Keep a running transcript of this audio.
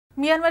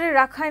মিয়ানমারের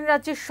রাখাইন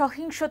রাজ্যের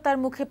সহিংসতার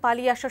মুখে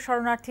পালিয়ে আসা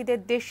শরণার্থীদের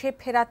দেশে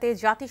ফেরাতে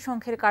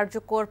জাতিসংঘের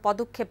কার্যকর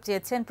পদক্ষেপ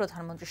চেয়েছেন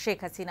প্রধানমন্ত্রী শেখ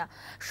হাসিনা।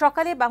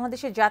 সকালে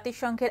বাংলাদেশের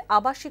জাতিসংঘের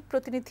আবাসিক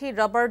প্রতিনিধি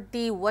রবার্ট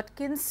ডি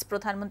ওয়াটকিন্স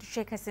প্রধানমন্ত্রী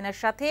শেখ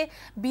হাসিনার সাথে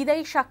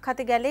বিদায়ী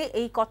সাক্ষাতে গেলে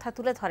এই কথা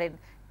তুলে ধরেন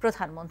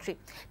প্রধানমন্ত্রী।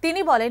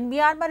 তিনি বলেন,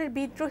 মিয়ানমারের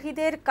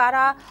বিদ্রোহীদের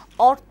কারা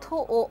অর্থ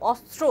ও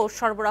অস্ত্র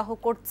সরবরাহ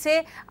করছে,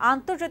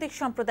 আন্তর্জাতিক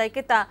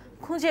সম্প্রদায়কে তা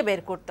খুঁজে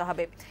বের করতে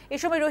হবে। এ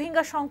সময়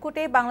রোহিঙ্গা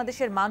সংকটে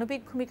বাংলাদেশের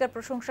মানবিক ভূমিকার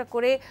প্রশংসা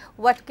করে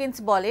ওয়াটকিন্স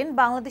বলেন,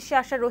 বাংলাদেশে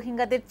আসা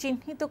রোহিঙ্গাদের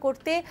চিহ্নিত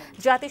করতে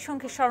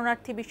জাতিসংঘের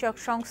শরণার্থী বিষয়ক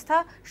সংস্থা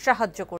সাহায্য করছে।